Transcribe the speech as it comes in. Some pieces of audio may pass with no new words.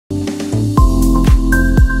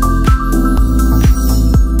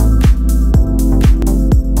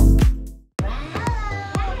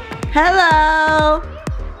Hello.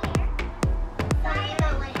 Sorry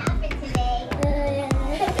about what happened today.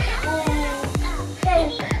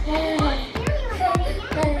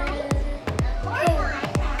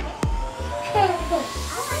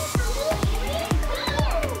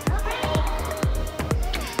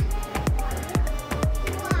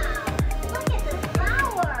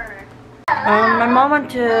 My mom went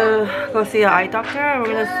to go see an eye doctor.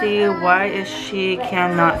 We're gonna see why is she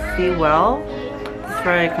cannot see well. It's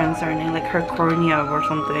very concerning, like her cornea or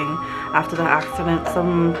something after the accident. I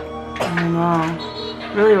don't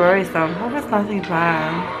know, really worrisome. Hope it's nothing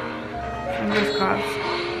bad. Fingers crossed.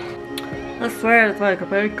 I swear it's like I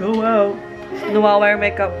better go out. No, I'll wear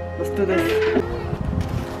makeup. Let's do this.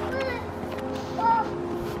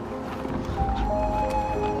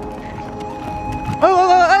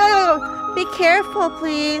 Oh. Be careful,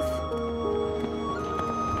 please.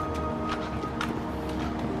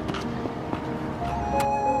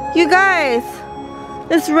 You guys,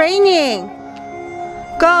 it's raining.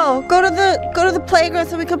 Go to the playground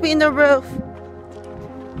so we could be in the roof.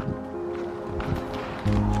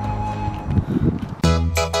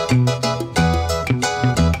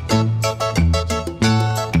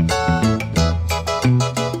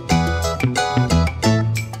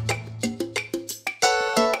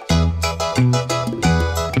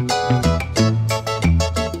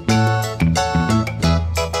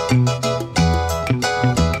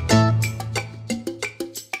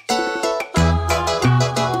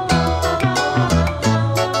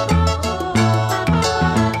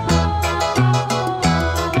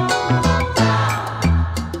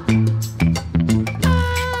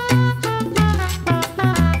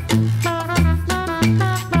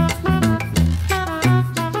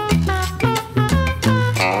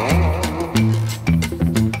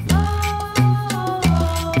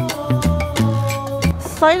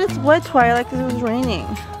 Slightest wet twilight because it was raining.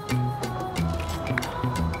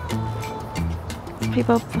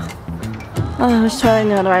 People. Oh, I was trying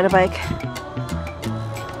to ride a bike.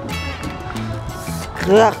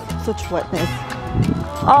 Ugh, such wetness.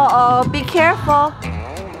 Uh oh, be careful.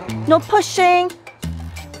 No pushing.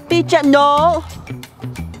 Be gentle. No.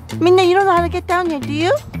 Minna, you don't know how to get down here, do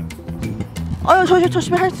you?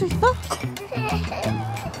 조심히 할 수 있어?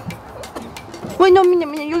 Wait, no, Minna,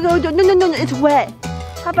 no, it's wet.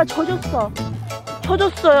 아빠 젖었어요.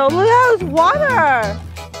 Yeah, it's water.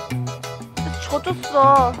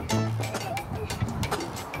 젖었어.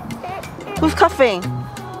 Who's coughing?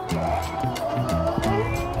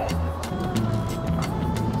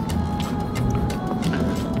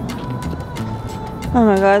 Oh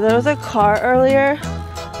my god, there was a car earlier.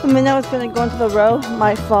 I mean, I was gonna go into the road.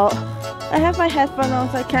 My fault. I have my headphones on,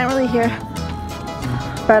 so I can't really hear.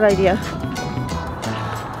 Bad idea.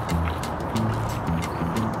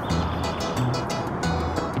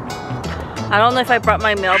 I don't know if I brought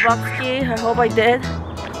my mailbox key. I hope I did.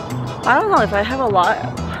 I don't know if I have a lot.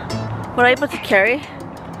 Were I able to carry?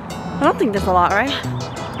 I don't think there's a lot, right?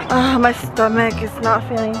 My stomach is not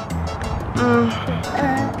feeling.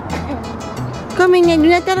 Come in,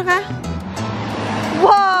 눈에 따라가.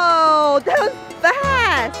 Whoa, that was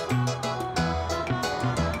fast.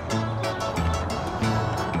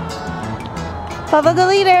 Follow the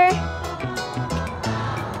leader.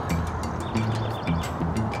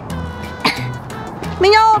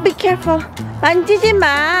 Minyo, be careful. 만지지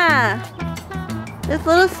마. This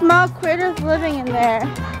little small critter is living in there.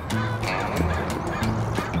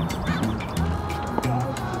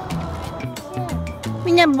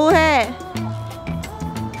 민야 뭐해?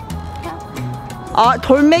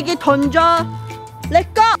 돌멩이 던져.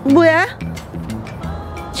 Let go. 뭐야?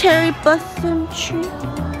 Cherry blossom tree.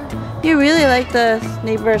 You really like the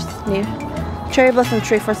neighbor's cherry blossom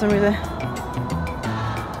tree for some reason.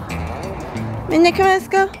 Minna, come on, let's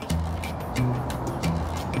go.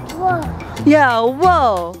 Whoa. Yeah,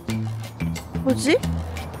 whoa. 뭐지?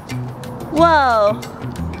 Whoa.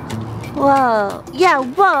 Whoa. Yeah,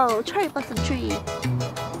 whoa. Cherry blossom tree.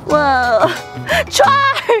 Whoa.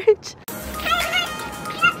 Charge!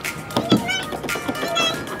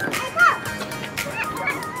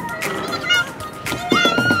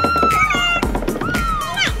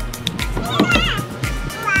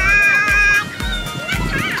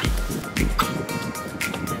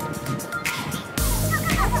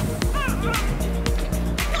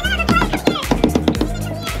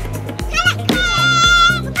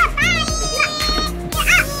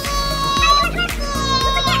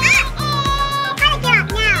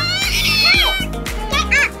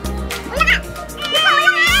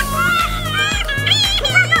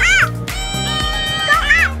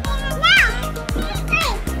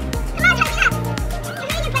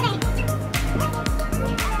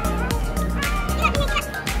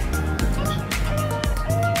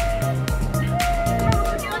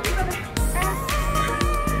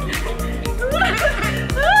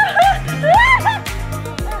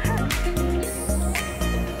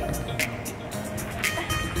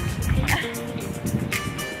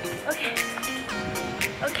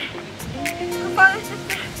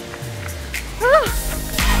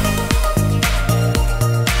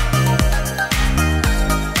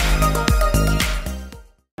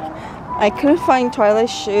 I couldn't find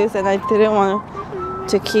Twilight's shoes and I didn't want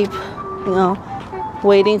to keep, you know,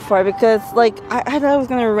 waiting for it because like I thought it was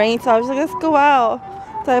gonna rain, so I was like, let's go out.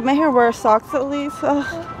 So I made her wear socks at least.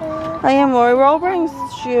 I am worried. We're all wearing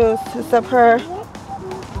shoes except her.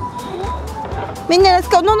 Midnight, let's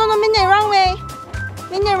go. No, Midnight, wrong way.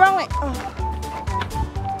 Midnight, wrong way. Oh.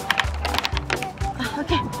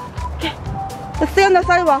 Okay. Let's stay on the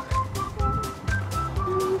sidewalk.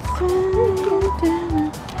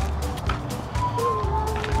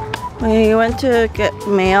 We went to get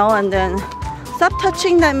mail and then stop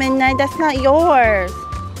touching that, Midnight. That's not yours.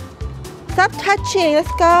 Stop touching.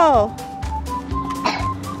 Let's go.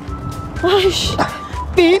 Gosh.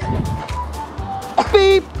 Beep.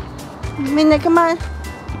 Beep. Midnight, come on.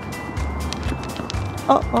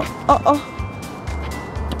 Oh.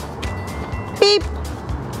 Beep.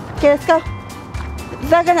 Okay, let's go. Is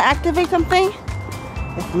that gonna activate something?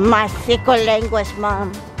 It's my secret language,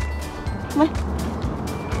 Mom. Come on.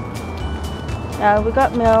 Yeah, we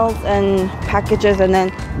got mails and packages and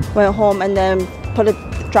then went home and then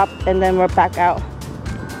dropped and then we're back out.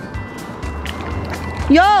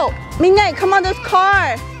 Yo! Midnight, come on, there's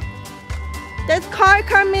car! There's car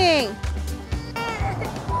coming!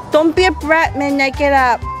 Don't be a brat, Midnight, get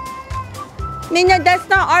up. Midnight, that's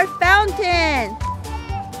not our fountain!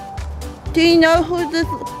 Do you know who this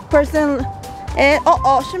person is?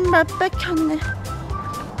 신발 뺏겼네.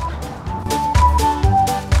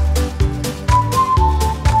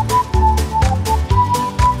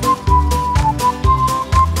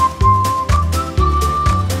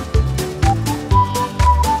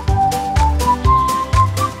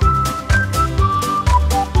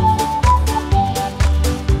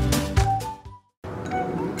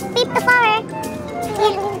 Beep the flower.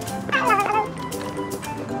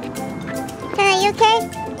 You okay?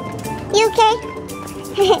 You okay?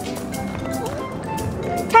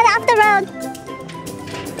 Turn off the road.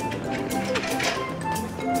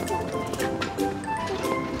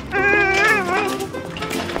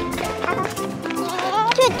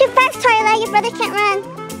 Too fast, Twilight. Your brother can't run.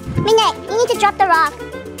 Midnight, you need to drop the rock.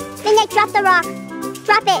 Midnight, drop the rock.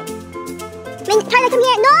 Drop it. Twilight, come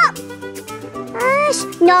here. No! Gosh,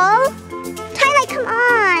 no. Twilight, come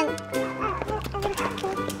on.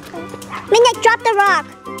 Midnight, drop the rock.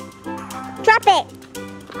 Drop it.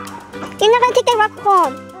 You're not gonna take the rock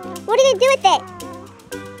home. What are you gonna do with it?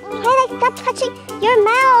 Twilight, stop touching your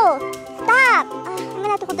mouth. Stop. I'm gonna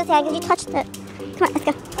have to hold this hand because you touched it. Come on, let's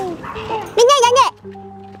go. Midnight.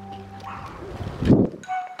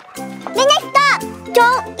 Midnight, stop.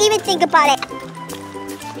 Don't even think about it.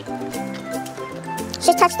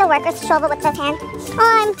 She touched the worker's shovel with her hand.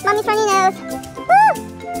 Oh, Mommy's runny nose. Woo!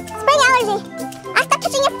 Spring allergy. Stop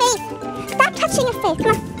touching your face. Stop touching your face.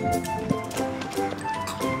 Come on.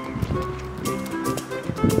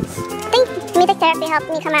 I think music therapy helped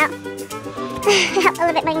me come out. Help a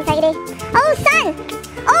little bit my anxiety. Oh, sun!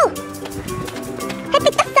 Oh! I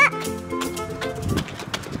picked this up.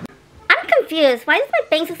 I'm confused. Why does my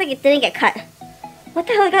bangs look like it didn't get cut? What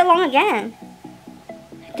the hell? It got long again.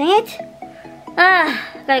 Dang it.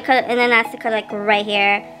 Gotta cut it, and then I have to cut it like right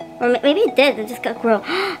here. Or maybe it did, it just got grow.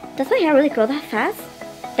 Does my hair really grow that fast?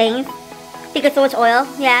 Bangs? Because so much oil?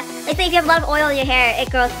 Yeah. Like say if you have a lot of oil in your hair, it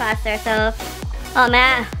grows faster, so. Oh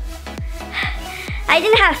man. I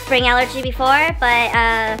didn't have spring allergy before, but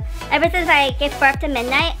ever since I gave birth to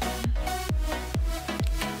Midnight,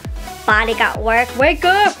 body got work. Wake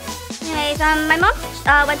up! Anyways, my mom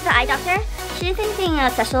went to the eye doctor. She didn't say anything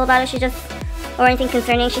special about it, she just or anything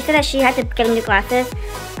concerning. She said that she had to get new glasses.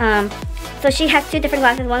 So she has two different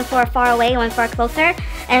glasses, one for far away and one for closer.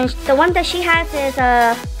 And the one that she has is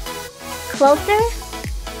closer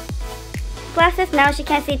glasses. Now she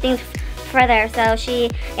can't see things further, so she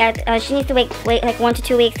needs to wait like 1 to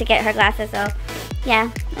 2 weeks to get her glasses. So yeah,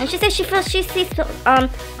 and she says she sees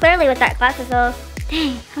clearly with that glasses. So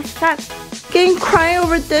dang, that sucks. Getting crying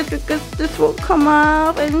over this because this will come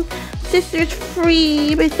up and sister's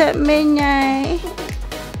free with that Midnight.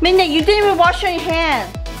 Midnight, you didn't even wash your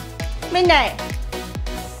hands. Midnight,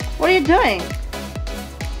 what are you doing?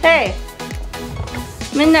 Hey,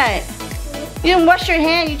 Midnight, you didn't wash your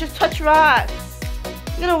hand, you just touched rocks.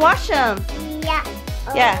 You gotta wash them. Yeah.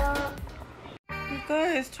 Yeah. You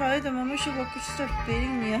guys, tried the membership worker, she started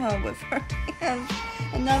beating me up with her hands.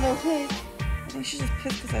 And now they'll I think she's just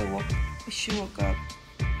pissed because she woke up.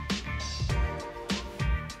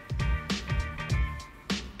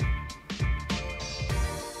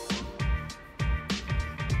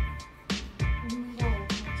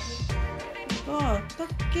 딱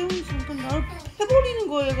깨우는 순간 나를 패버리는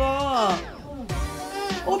거야 얘가.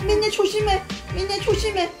 민네 조심해. 민네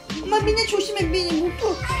조심해. 엄마 민네 조심해. 민네 못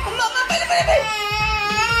풀어. 엄마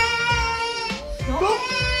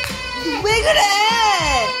왜 그래?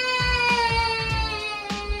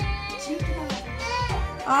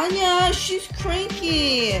 아니야, she's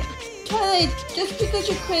cranky. Charlie, just because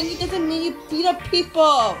you're cranky doesn't mean you beat up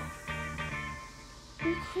people.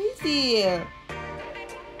 You're crazy.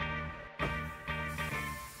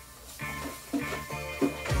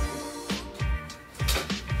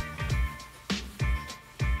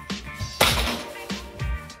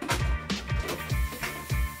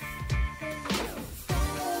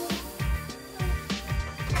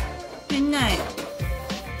 Good night.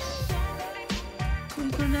 왜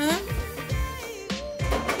그래?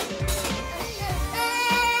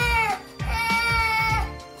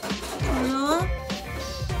 어려워?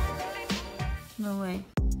 No way.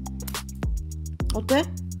 어때?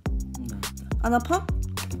 안 아파?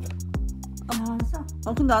 알았어.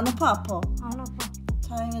 근데 안 아파? 아파? 안 아파.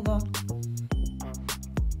 다행이다.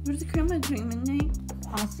 왜 이렇게 크림을 드리면네?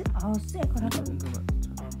 쎄 그래도 빛나네.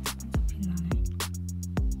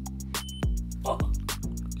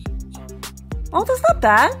 Oh, that's not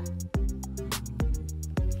bad.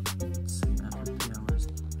 After 3 hours,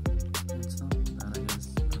 it's not bad, I guess.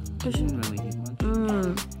 It didn't really eat much.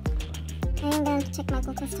 I'm going to check my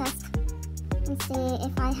glucose test and see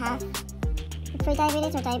if I have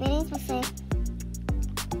pre-diabetes or diabetes. We'll see.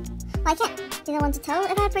 Well, I can't be the one to tell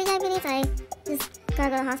if I have pre-diabetes. I just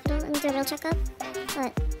gotta go to the hospital and do a real checkup.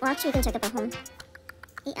 But, well, actually, we can check up at home.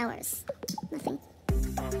 8 hours. Nothing.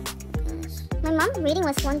 My mom's reading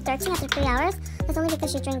was 113 after 3 hours. That's only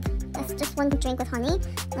because she drank, that's just one drink with honey.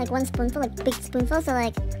 Like 1 spoonful, like big spoonful. So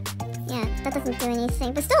like, yeah, that doesn't do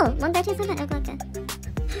anything. But still, 113 is not bad. Okay.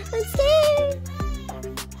 I'm scared.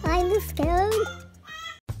 I'm scared.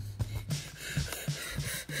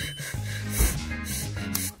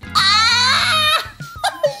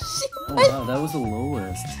 Oh wow, that was the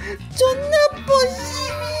lowest. 존나 뻔히.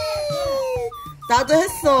 나도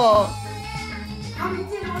했어.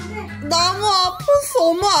 너무 아팠어.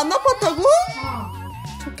 엄마 안 아팠다고?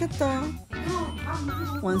 좋겠다.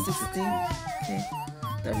 160. Okay.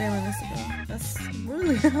 30 minutes ago. That's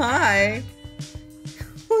really high.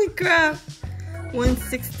 Holy crap.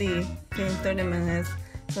 160. Okay, 30 minutes.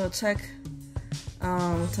 So check.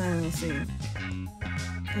 What time? Let's see.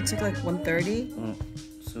 I check like 1:30. Oh,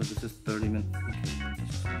 so this is 30 minutes.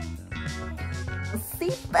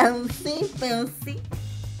 See.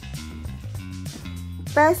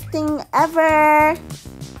 Best thing ever.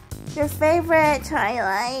 Your favorite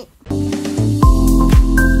Twilight.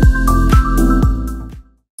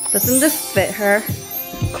 Doesn't this fit her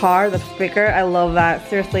car, the speaker? I love that.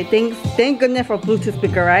 Seriously, thank goodness for Bluetooth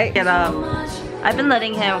speaker, right? Get up. I've been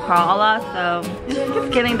letting him crawl a lot, so he's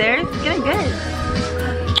getting there. He's getting good.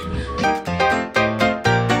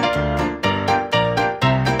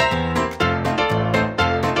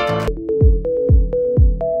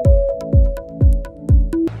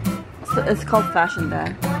 So it's called Fashion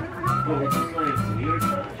Day.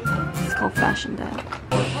 It's called Fashion Day.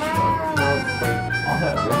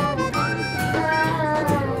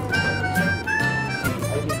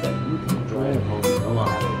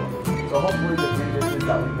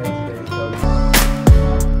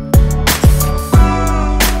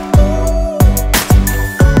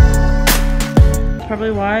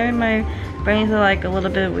 Probably why my brains are like a little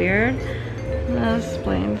bit weird. That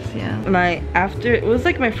explains, yeah. It was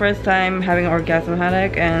like my first time having an orgasm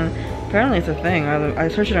headache, and apparently it's a thing. I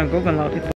searched it on Google and a lot of people